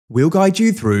We'll guide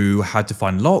you through how to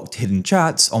find locked hidden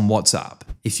chats on WhatsApp.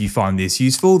 If you find this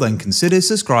useful, then consider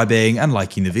subscribing and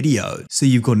liking the video so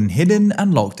you've gotten hidden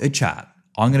and locked a chat.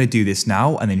 I'm going to do this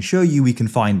now and then show you we can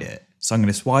find it. So I'm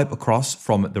going to swipe across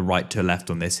from the right to left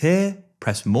on this here,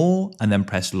 press more and then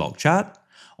press lock chat.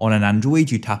 On an Android,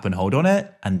 you tap and hold on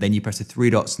it, and then you press the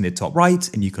three dots in the top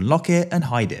right and you can lock it and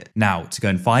hide it. Now, to go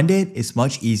and find it, it's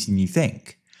much easier than you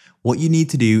think. What you need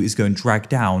to do is go and drag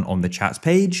down on the chats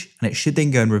page, and it should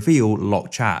then go and reveal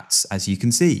locked chats, as you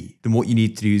can see. Then what you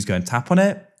need to do is go and tap on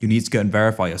it. You need to go and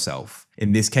verify yourself.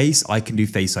 In this case, I can do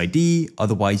Face ID,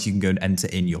 otherwise you can go and enter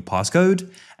in your passcode,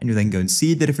 and you'll then go and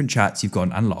see the different chats you've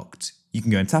got unlocked. You can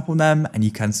go and tap on them and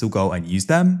you can still go and use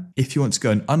them. If you want to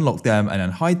go and unlock them and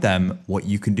then hide them, what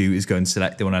you can do is go and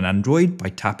select them on an Android by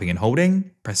tapping and holding,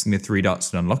 pressing the three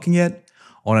dots and unlocking it.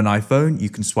 On an iPhone, you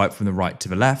can swipe from the right to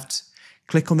the left,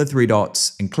 click on the three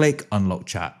dots and click unlock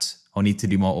chat. I'll need to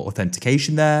do more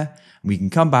authentication there. We can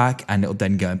come back and it'll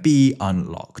then go and be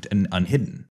unlocked and unhidden.